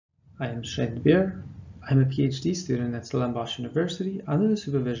I am Shredbeer. I'm a PhD student at Stellenbosch University under the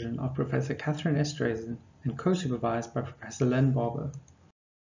supervision of Professor Catherine Esterhazen and co-supervised by Professor Len Barber.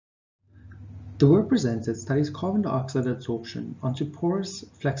 The work presented studies carbon dioxide adsorption onto porous,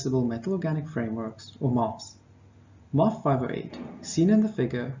 flexible metal organic frameworks, or MOFs. MOF-508, seen in the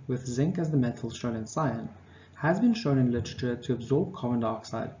figure with zinc as the metal shown in cyan, has been shown in literature to absorb carbon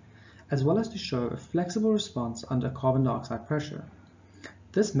dioxide, as well as to show a flexible response under carbon dioxide pressure.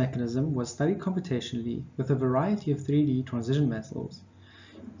 This mechanism was studied computationally with a variety of 3D transition metals,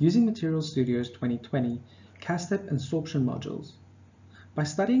 using Materials Studio's 2020 CASTEP adsorption modules. By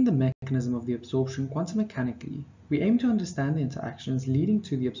studying the mechanism of the absorption quantum mechanically, we aim to understand the interactions leading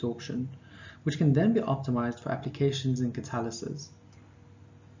to the absorption, which can then be optimized for applications in catalysis.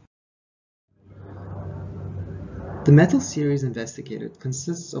 The metal series investigated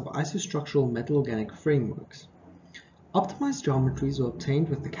consists of isostructural metal organic frameworks. Optimized geometries were obtained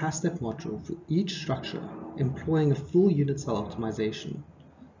with the CASTEP module for each structure, employing a full unit cell optimization.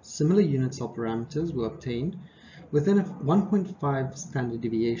 Similar unit cell parameters were obtained within a 1.5 standard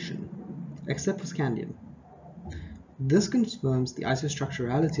deviation, except for scandium. This confirms the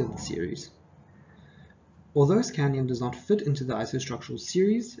isostructurality of the series. Although scandium does not fit into the isostructural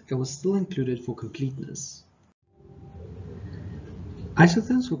series, it was still included for completeness.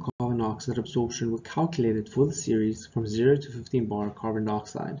 Isotherms for carbon dioxide absorption were calculated for the series from 0 to 15 bar carbon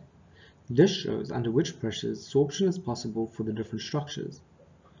dioxide. This shows under which pressures absorption is possible for the different structures.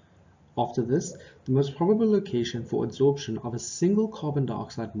 After this, the most probable location for adsorption of a single carbon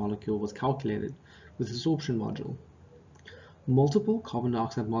dioxide molecule was calculated with the adsorption module. Multiple carbon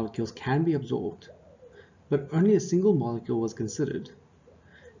dioxide molecules can be absorbed, but only a single molecule was considered.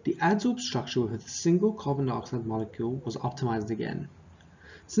 The adsorbed structure with a single carbon dioxide molecule was optimized again.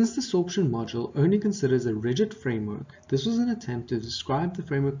 Since the adsorption module only considers a rigid framework, this was an attempt to describe the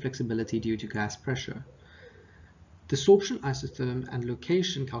framework flexibility due to gas pressure. The adsorption isotherm and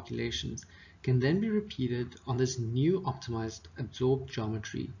location calculations can then be repeated on this new optimized adsorbed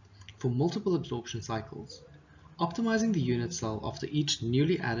geometry for multiple absorption cycles, optimizing the unit cell after each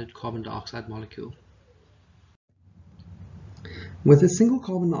newly added carbon dioxide molecule. With a single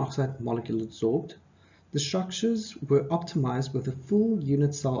carbon dioxide molecule adsorbed, the structures were optimized with a full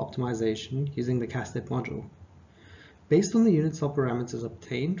unit cell optimization using the CASTEP module. Based on the unit cell parameters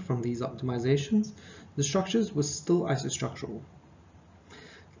obtained from these optimizations, the structures were still isostructural.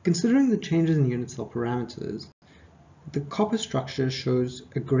 Considering the changes in unit cell parameters, the copper structure shows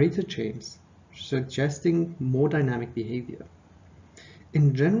a greater change, suggesting more dynamic behavior.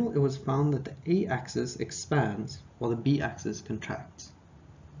 In general, it was found that the A-axis expands while the B-axis contracts.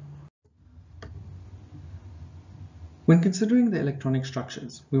 When considering the electronic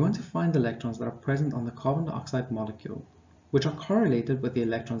structures, we want to find the electrons that are present on the carbon dioxide molecule, which are correlated with the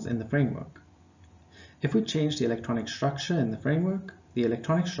electrons in the framework. If we change the electronic structure in the framework, the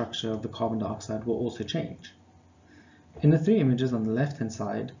electronic structure of the carbon dioxide will also change. In the three images on the left-hand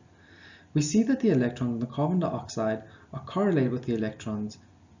side, we see that the electrons in the carbon dioxide are correlated with the electrons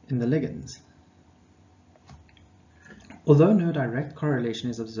in the ligands. Although no direct correlation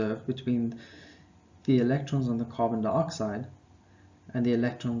is observed between the electrons on the carbon dioxide and the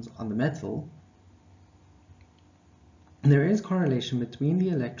electrons on the metal, there is correlation between the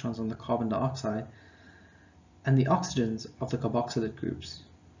electrons on the carbon dioxide and the oxygens of the carboxylate groups.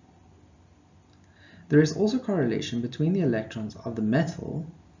 There is also correlation between the electrons of the metal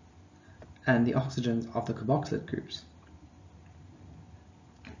and the oxygens of the carboxylate groups.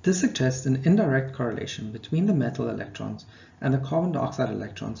 This suggests an indirect correlation between the metal electrons and the carbon dioxide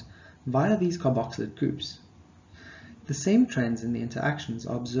electrons via these carboxylate groups. The same trends in the interactions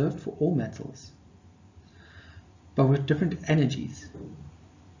are observed for all metals, but with different energies.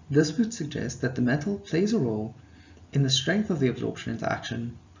 This would suggest that the metal plays a role in the strength of the absorption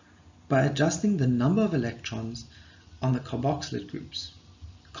interaction by adjusting the number of electrons on the carboxylate groups,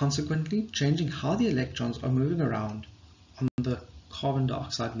 consequently changing how the electrons are moving around on the carbon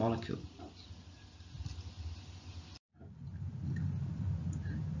dioxide molecule.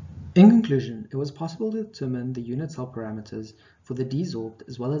 In conclusion, it was possible to determine the unit cell parameters for the desorbed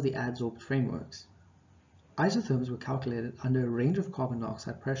as well as the adsorbed frameworks. Isotherms were calculated under a range of carbon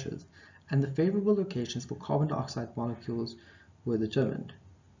dioxide pressures, and the favorable locations for carbon dioxide molecules were determined.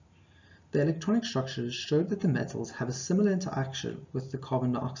 The electronic structures showed that the metals have a similar interaction with the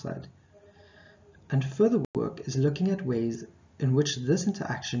carbon dioxide, and further work is looking at ways in which this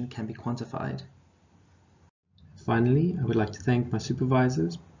interaction can be quantified. Finally, I would like to thank my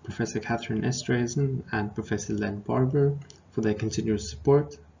supervisors, Professor Catherine Esterhazen and Professor Len Barber, for their continuous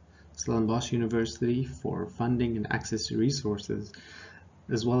support, Stellenbosch University for funding and access to resources,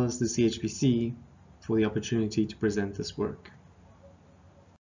 as well as the CHPC for the opportunity to present this work.